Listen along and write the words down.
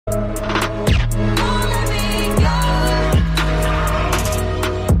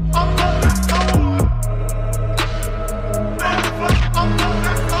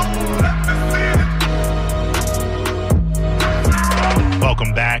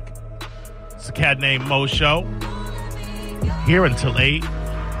It's the Cat Named Mo Show. Here until 8.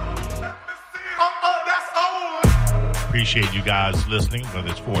 Appreciate you guys listening, whether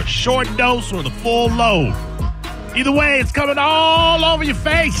it's for a short dose or the full load. Either way, it's coming all over your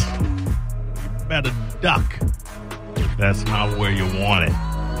face. You better duck if that's not where you want it.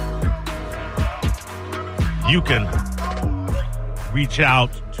 You can reach out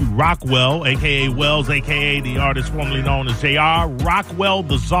to Rockwell, a.k.a. Wells, a.k.a. the artist formerly known as JR. Rockwell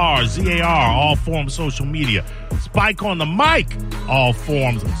the Czar, Z-A-R, all forms of social media. Spike on the mic, all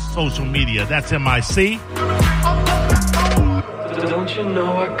forms of social media. That's M-I-C. Don't you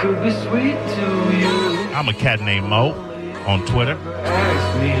know I could be sweet to you? I'm a Cat Named Mo on Twitter.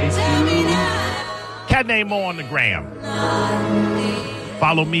 Cat Named Mo on the gram.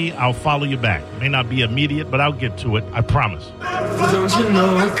 Follow me, I'll follow you back. May not be immediate, but I'll get to it. I promise. Don't you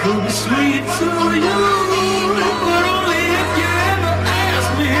know I could be sweet to you? But only if you ever ask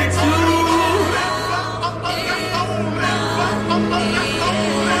me to.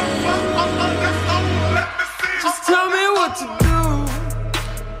 Just tell me what to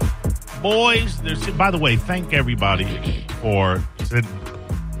do. Boys, by the way, thank everybody for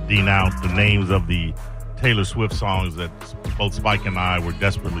sending out the names of the Taylor Swift songs that both Spike and I were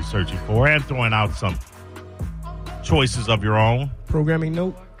desperately searching for, and throwing out some choices of your own. Programming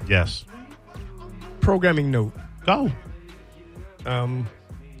note? Yes. Programming note. Go.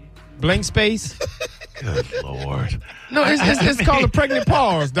 Blank space. Good Lord. No, it's called a pregnant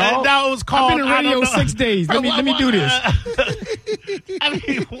pause, dog. That was called. I've been in radio 6 days. Let me do this. I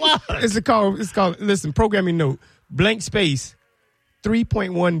mean, what? It's called. Listen, programming note. Blank space.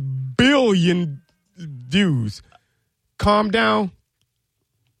 3.1 billion views. Calm down.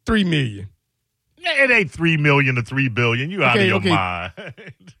 3 million. It ain't 3 million to 3 billion. You out of your mind.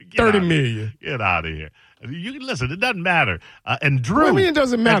 30 million. Get out of here. You can listen. It doesn't matter. And Drew. I mean, it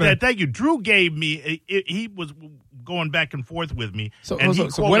doesn't matter. Thank you. Drew gave me. He was going back and forth with me. So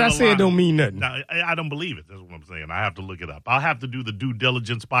what I said don't mean nothing. No, I don't believe it. That's what I'm saying. I have to look it up. I'll have to do the due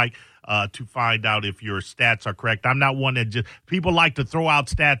diligence, Spike, to find out if your stats are correct. I'm not one that just people like to throw out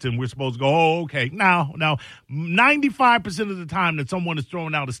stats and we're supposed to go, oh, okay. Now, 95% of the time that someone is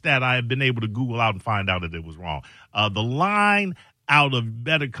throwing out a stat, I have been able to Google out and find out that it was wrong. The line out of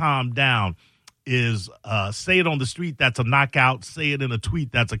Better Calm Down is say it on the street, that's a knockout. Say it in a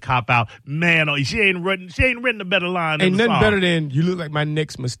tweet, that's a cop out. Man, she ain't written a better line. Ain't nothing song. better than you look like my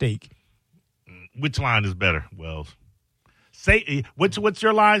next mistake. Which line is better, Wells? Say what's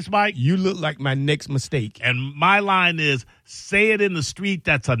your line, Spike? You look like my next mistake. And my line is, say it in the street,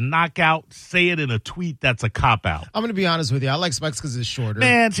 that's a knockout. Say it in a tweet, that's a cop-out. I'm going to be honest with you. I like Spike's because it's shorter.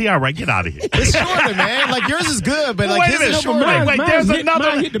 Man, see, all right, get out of here. It's shorter, man. Like, yours is good, but like, his is shorter. There's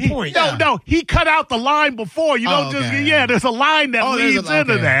another. Hit the point. No, he cut out the line before. You don't just, there's a line that leads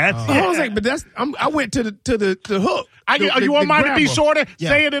into that. I was like, but I went to the hook. You want mine to be shorter? Yeah.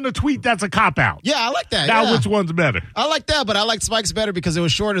 Say it in a tweet, that's a cop-out. Yeah, I like that. Now, which one's better? I like that, but I like Spike's better because it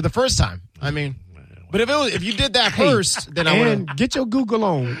was shorter the first time. I mean, but if you did that first, then I would have. Get your Google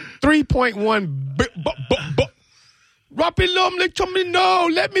on. 3.1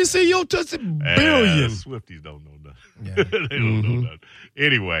 let me see your billion. Swifties don't know nothing. Yeah. They don't know nothing.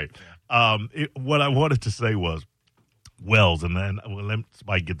 Anyway, what I wanted to say was, Wells, and then let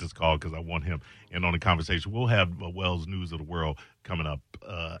Spike get this call because I want him in on the conversation. We'll have Wells News of the World coming up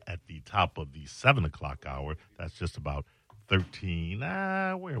at the top of the 7 o'clock hour. That's just about 13.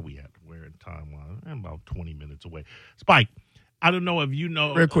 Where are we at? We're in timeline. About 20 minutes away. Spike, I don't know if you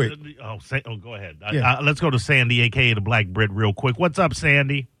know. Real quick. Go ahead. Yeah. Let's go to Sandy, a.k.a. the Black Brit, real quick. What's up,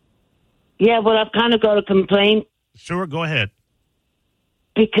 Sandy? Yeah, well, I've kind of got a complaint. Sure, go ahead.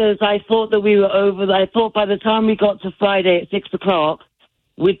 Because I thought that we were over. I thought by the time we got to Friday at 6 o'clock,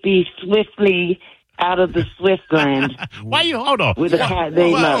 we'd be swiftly out of the Swift land. Why you hold on? With a cat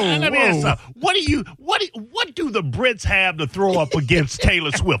named Mo. Let me ask you something. What do the Brits have to throw up against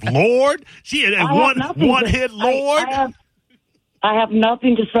Taylor Swift? Lord, she had one hit. Lord, I have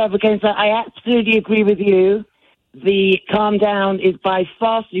nothing to throw up against that. I absolutely agree with you. The Calm Down is by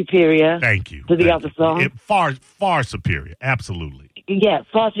far superior. Thank you. To the other song. Far superior. Absolutely. Yeah,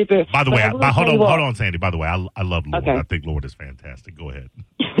 far superior. By the way, hold on, Sandy. By the way, I love Lord. Okay. I think Lord is fantastic. Go ahead.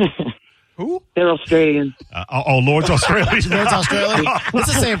 Who? They're Australian. Lord's Australian. Lord's Australian.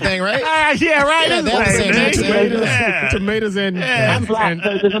 It's the same thing, right? Yeah, right. Yeah, they have the same thing. Tomatoes and I'm black,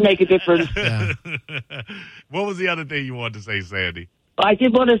 so it doesn't make a difference. Yeah. What was the other thing you wanted to say, Sandy? I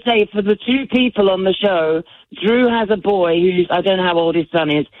did want to say, for the two people on the show, Drew has a boy who's, I don't know how old his son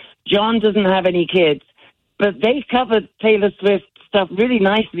is. John doesn't have any kids. But they covered Taylor Swift stuff really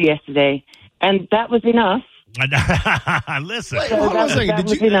nicely yesterday. And that was enough. Listen. Wait, hold on a second. That Did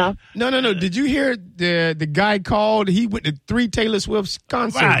was you? enough. No. Did you hear the guy called? He went to 3 Taylor Swift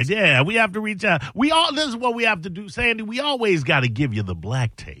concerts. Right, yeah, we have to reach out. This is what we have to do, Sandy. We always got to give you the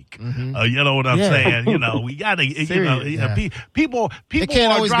black take. Mm-hmm. You know what I'm saying? We got to. People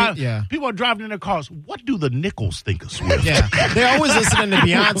can't are always driving. People are driving in their cars. What do the Nichols think of Swift? Yeah, they're always listening to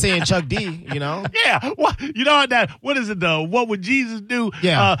Beyonce and Chuck D. Yeah, what is it though? What would Jesus do?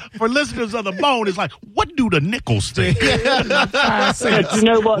 Yeah. For listeners of the bone, it's like, what do the Nichols think? But you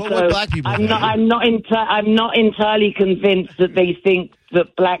know what, What though? black people I'm think? not entirely convinced that they think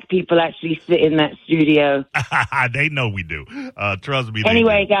that black people actually sit in that studio. They know we do. Trust me.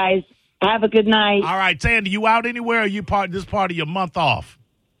 Anyway, they do. guys, have a good night. All right, Sandy, you out anywhere? Or are you part of your month off?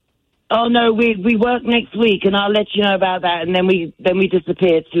 Oh no, we work next week, and I'll let you know about that. And then we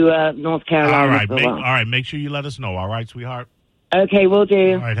disappear to North Carolina. All right, for a while. make sure you let us know. All right, sweetheart. Okay, we'll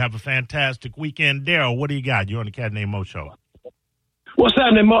do. All right, have a fantastic weekend, Daryl. What do you got? You're on the Cat Named Mo show. What's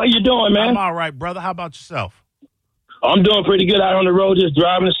happening, Mo? How you doing, man? I'm all right, brother. How about yourself? I'm doing pretty good out on the road, just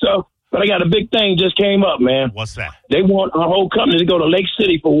driving and stuff. But I got a big thing just came up, man. What's that? They want our whole company to go to Lake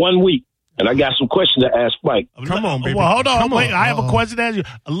City for 1 week. And I got some questions to ask Spike. Come on, baby. Well, hold on. Come Wait, on. I have a question to ask you.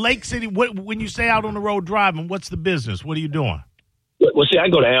 Lake City, when you say out on the road driving, what's the business? What are you doing? Well, see, I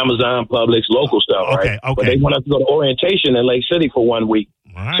go to Amazon, Publix, local stuff, Okay, right? okay. But they want us to go to orientation in Lake City for 1 week.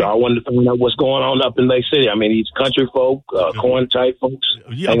 All right. So I wanted to find out what's going on up in Lake City. I mean, these country folk, corn-type folks.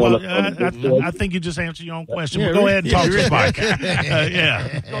 Yeah, they well, wanna- I think you just answered your own question. Yeah, But go ahead and talk to really. Spike.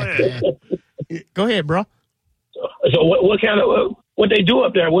 Yeah, go ahead. Go ahead, bro. So what they do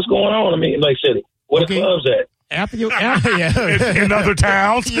up there? What's going on? I mean, in Lake City. What Okay. the clubs at? After you, In other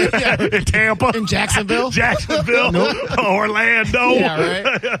towns, in Tampa, in Jacksonville. Orlando. Yeah,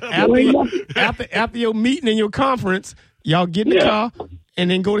 right. After your meeting and your conference, y'all get in the car and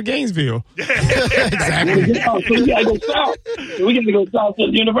then go to Gainesville. Exactly. So we gotta go south. We gotta go south to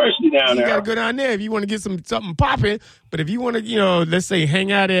the university down You there. gotta go down there if you want to get something popping. But if you want to, let's say,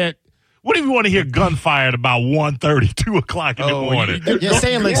 hang out at. What if you want to hear gunfire at about 1:30, 2 o'clock in the morning? Yeah,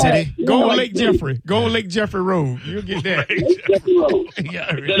 stay in Lake City. Yeah. Go on Lake Jeffrey. Go on Lake Jeffrey Road. You'll get that.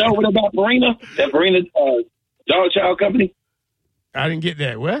 Yeah, Is that over there by Farina? That Farina Dog Chow Company? I didn't get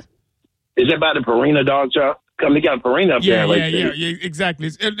that. What? Is that by the Farina Dog Chow Company? They got Farina up there Yeah, in Lake City. yeah, exactly.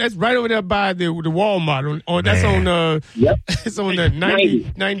 That's right over there by the Walmart. That's on Yep. it's on the 90.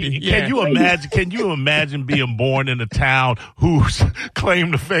 Yeah. Can you imagine being born in a town whose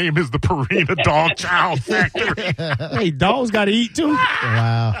claim to fame is the Purina Dog Chow Factory? Hey, dogs got to eat too.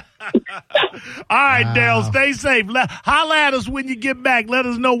 Wow. All right, Dale, stay safe. Holla at us when you get back. Let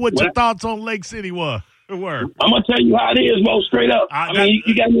us know what your thoughts on Lake City were. I'm gonna tell you how it is, Mo. Straight up. I mean,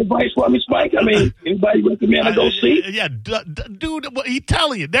 you got any advice for me, Spike? I mean, anybody recommend I go see? Yeah, dude, he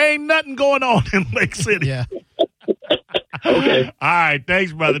telling you there ain't nothing going on in Lake City. Yeah. Okay. All right,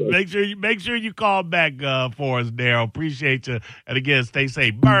 thanks, brother. Make sure you call back for us, Daryl. Appreciate you. And again, stay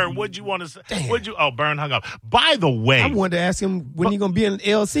safe. Vern, what'd you want to say? Vern hung up. By the way, I wanted to ask him when you gonna be in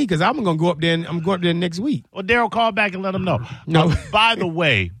LC because I'm gonna go up there. I'm going up there next week. well, Daryl, call back and let him know. No. By the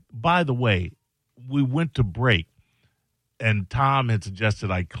way, we went to break, and Tom had suggested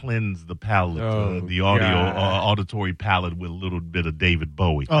I cleanse the palate, the auditory palate with a little bit of David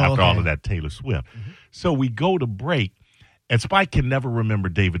Bowie after all of that Taylor Swift. Mm-hmm. So we go to break, and Spike can never remember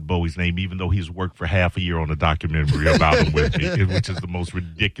David Bowie's name, even though he's worked for half a year on a documentary about him with me, which is the most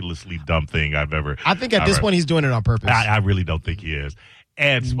ridiculously dumb thing I've ever. I think at this point he's doing it on purpose. I really don't think he is.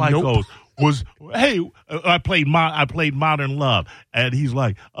 And Spike goes, I played Modern Love, and he's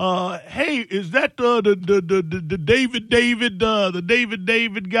like, hey, is that the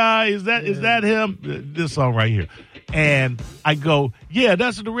David guy? Is that him? This song right here. And I go, yeah,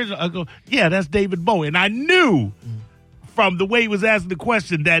 that's the original. I go, yeah, that's David Bowie. And I knew from the way he was asking the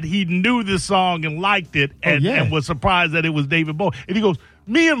question that he knew this song and liked it and was surprised that it was David Bowie. And he goes,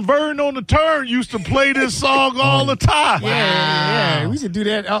 me and Vern on the Turn used to play this song all the time. Yeah. We should do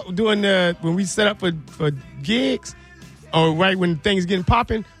that when we set up for gigs or right when things getting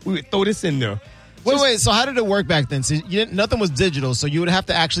popping. We would throw this in there. Wait. So how did it work back then? So nothing was digital, so you would have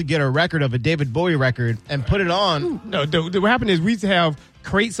to actually get a record of a David Bowie record and put it on. No, what happened is we used to have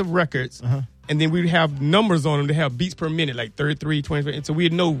crates of records, and then we'd have numbers on them to have beats per minute, like 33, 20, so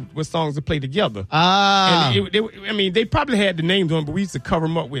we'd know what songs to play together. And they probably had the names on, but we used to cover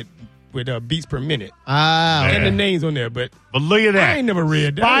them up with beats per minute. And the names on there, but look at that. I ain't never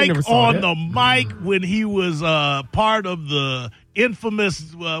read that. I ain't never Spike saw on that. the mic when he was part of the infamous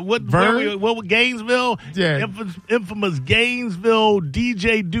Vern? Gainesville? Yeah. Infamous Gainesville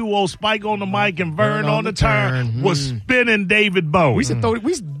DJ duo Spike on the mic and Vern on the turn was spinning David Bowie. We used to throw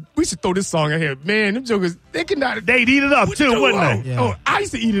we should throw this song out here. Man, them jokers, they cannot. They'd eat it up, too, wouldn't they? Yeah. Oh, I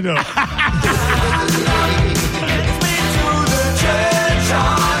used to eat it up.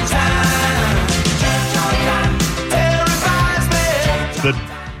 The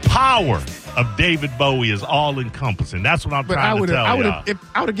power of David Bowie is all encompassing. That's what I'm trying to tell you. If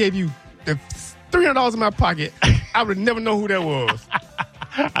I would have gave you the $300 in my pocket, I would have never known who that was.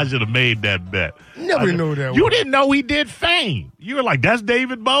 I should have made that bet. Never know who that was. You didn't know he did Fame. You were like, that's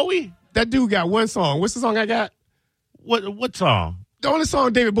David Bowie? That dude got one song. What's the song I got? What song? The only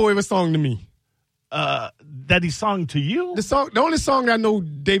song David Bowie ever sung to me. That he sung to you? The only song that I know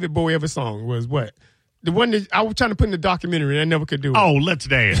David Bowie ever sung was what? The one that I was trying to put in the documentary and I never could do it. Oh, Let's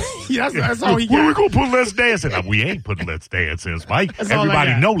Dance. Yeah, that's all he got. Where we gonna put Let's Dance in? We ain't putting Let's Dance in, Spike. That's all I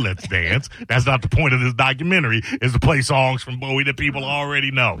Everybody got. know Let's Dance. That's not the point of this documentary, is to play songs from Bowie that people already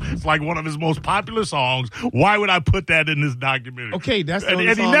know. It's like one of his most popular songs. Why would I put that in this documentary? Okay, that's the and only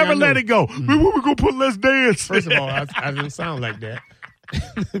he song never I let know. it go. Where we gonna put Let's Dance? First of all, I didn't sound like that.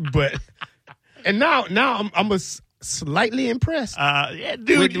 But and now I'm slightly impressed Yeah,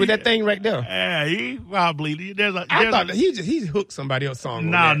 dude. with that thing right there. Yeah, he probably I thought that he hooked somebody else's song.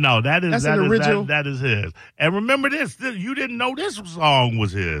 No, that's an original. That is his. And remember this, you didn't know this song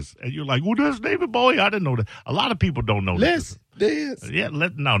was his. And you're like, well, that's David Bowie. I didn't know that. A lot of people don't know Let's this. Dance. Yeah,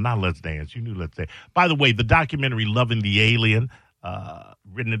 not Let's Dance. You knew Let's Dance. By the way, the documentary Loving the Alien,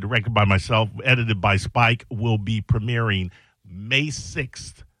 written and directed by myself, edited by Spike, will be premiering May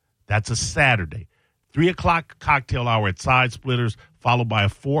 6th. That's a Saturday. 3 o'clock cocktail hour at Side Splitters, followed by a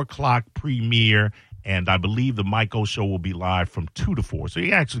 4 o'clock premiere. And I believe the Mike O Show will be live from 2 to 4. So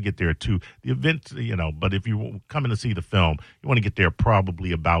you actually get there at 2. The event, but if you're coming to see the film, you want to get there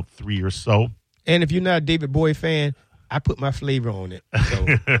probably about 3 or so. And if you're not a David Bowie fan, I put my flavor on it. So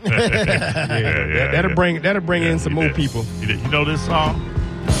that'll bring in some more people. You know this song?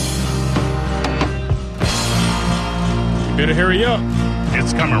 You better hurry up.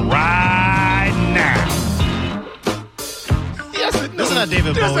 It's coming right now. This is not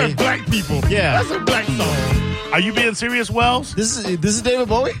David Bowie. That's black people. Yeah. That's a black song. Are you being serious, Wells? This is David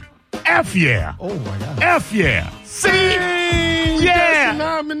Bowie? F yeah. Oh my God. F yeah. See?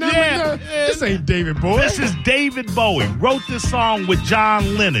 Yeah. This ain't David Bowie. This is David Bowie. Wrote this song with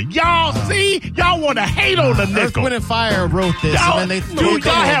John Lennon. Y'all see? Y'all want to hate on the Earth, nickel. Wind, and Fire wrote this. Y'all, And then dude,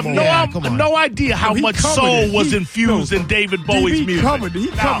 y'all have no idea how He much covered soul it. was He- infused in David Bowie's he music. covered this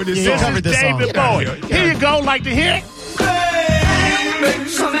This song. is covered this song. David Get out Bowie. of here. Get Here out you go. Like to hear it?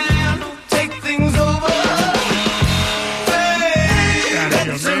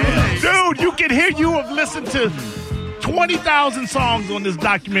 Dude, you can hear you have listened to 20,000 songs on this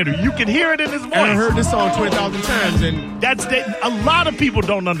documentary. You can hear it in his voice. And I heard this song 20,000 times, and A lot of people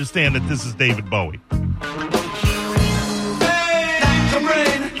don't understand that this is David Bowie.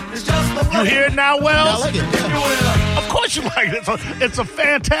 You hear it now, Wells? I like it. Yeah. Of course you like it. It's a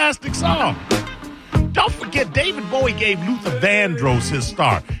fantastic song. Don't forget, David Bowie gave Luther Vandross his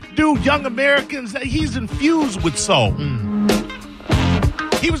start. Dude, Young Americans, he's infused with soul.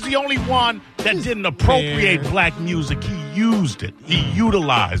 He was the only one that didn't appropriate black music. He used it. He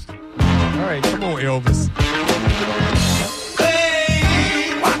utilized it. all right, come on, Elvis.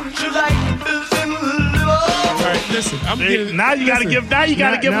 All right, listen. Now you got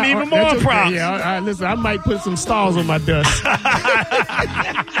to give him even more that's okay. props. Yeah, all right, listen. I might put some stars on my dust.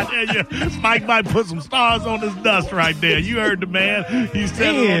 Mike might put some stars on his dust right there. You heard the man. He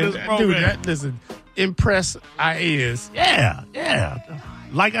said it on this program. Dude, listen. Impress our ears. Yeah.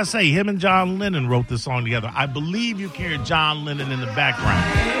 Like I say, him and John Lennon wrote this song together. I believe you can hear John Lennon in the background.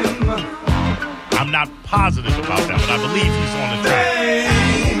 I'm not positive about that, but I believe he's on the track.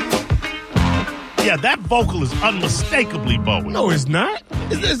 Yeah, that vocal is unmistakably Bowie. No, it's not.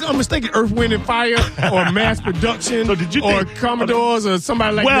 It's unmistaken Earth, Wind, and Fire or Mass Production So did you or think- Commodores or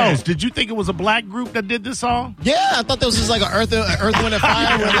somebody like Wells, that. did you think it was a black group that did this song? Yeah, I thought this was just like an Earth, Wind, and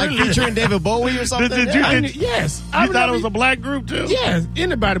Fire with like featuring David Bowie or something. Did you- yeah. Yes. You thought it was a black group, too? Yes,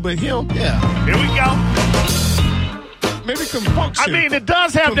 anybody but him. Yeah. Here we go. Maybe Compunction. I mean, it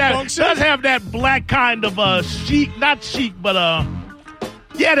does have Compunction. that black kind of chic, not chic, but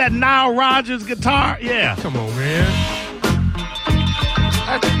that Nile Rodgers guitar. Yeah. Come on, man.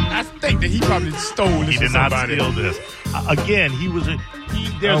 I think that he probably stole this He from did not somebody. steal this. Again,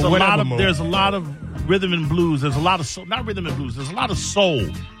 there's a whatever lot of mode. there's a lot of rhythm and blues. There's a lot of soul, not rhythm and blues. There's a lot of soul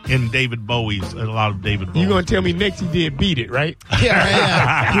in David Bowie's, a lot of David Bowie's. You gonna tell me next he did Beat It, right?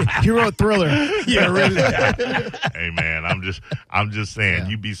 Yeah. He wrote Thriller. Yeah, really. Hey man, I'm just saying,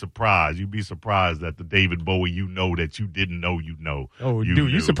 you'd be surprised. You'd be surprised that the David Bowie you know that you didn't know you know. Oh, you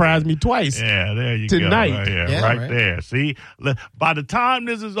dude, you surprised me twice. Yeah, there you Tonight. go. Yeah, right right. there. See, by the time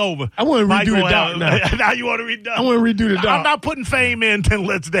this is over, I want to Mike redo the will doc now. now you want to redo? I want to redo the doc. I'm not putting Fame in till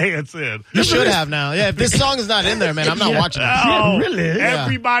Let's Dance in. You should have now. Yeah, if this song is not in there, man, I'm not watching it. Oh, really? Yeah.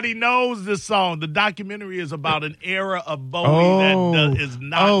 Everybody knows this song. The documentary is about an era of Bowie that is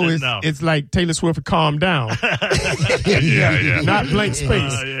not enough. It's like Taylor Swift for Calm Down. yeah. Not Blank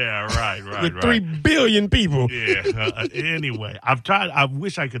Space. Right. With 3 billion people. Yeah. Anyway, I've tried. I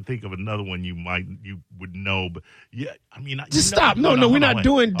wish I could think of another one you would know, but yeah, I mean, Just stop. No, we're not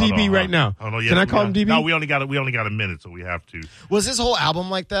doing DB right now. Oh, no, yeah, Can I call him DB? No, we only got a minute, so we have to. Was his whole album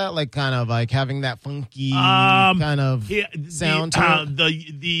like that? Like kind of like having that funky kind of sound to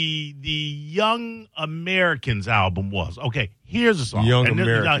it? The Young Americans album was okay. Here's a song. Young And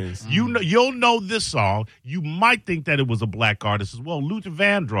Americans. You'll know this song. You might think that it was a black artist as well. Luther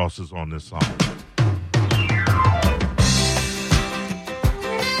Vandross is on this song.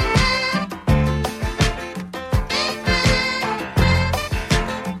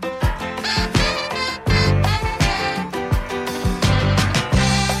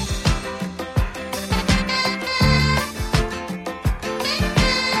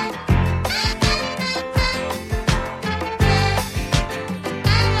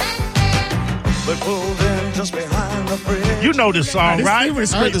 You know this song, right? He was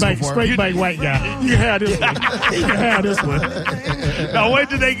straight back white guy. You can have this one. You can have this one. Now, wait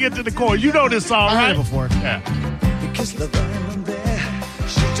till they get to the chorus. You know this song, I right? heard it before. Yeah. He kissed Laverne there.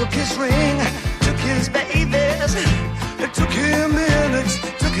 She took his ring, took his babies. It took him minutes,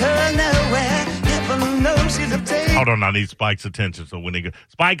 took her nowhere. Heaven knows he'd have taken. Hold on, I need Spike's attention. So when they go,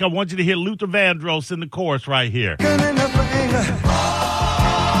 Spike, I want you to hear Luther Vandross in the chorus right here.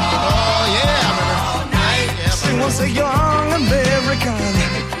 She was a young American.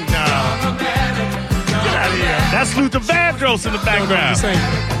 Get out of here. That's Luther Vandross in the No, background. I'm just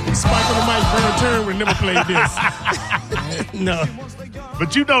saying. Spike on the mic, Vern Turn would never play this. No.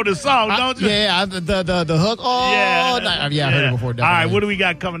 But you know the song, don't you? Yeah, the hook. Oh, Yeah. I heard it before. All Definitely. right, what do we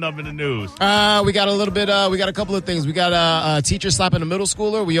got coming up in the news? We got a little bit. We got a couple of things. We got a teacher slapping a middle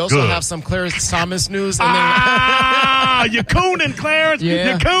schooler. We also Good. have some Clarence Thomas news. And You're cooning, Clarence. Yeah.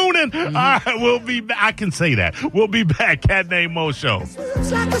 You're cooning. All right, we'll be back. I can say that. We'll be back. Cat Named Mo Show.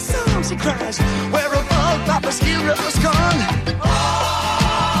 It's like a song she cries. Where have all Papa's heroes gone?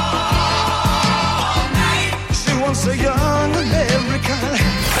 All night. She wants a young American.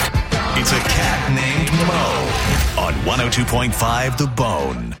 It's a cat named Mo on 102.5 The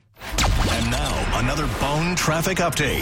Bone. And now, another Bone traffic update.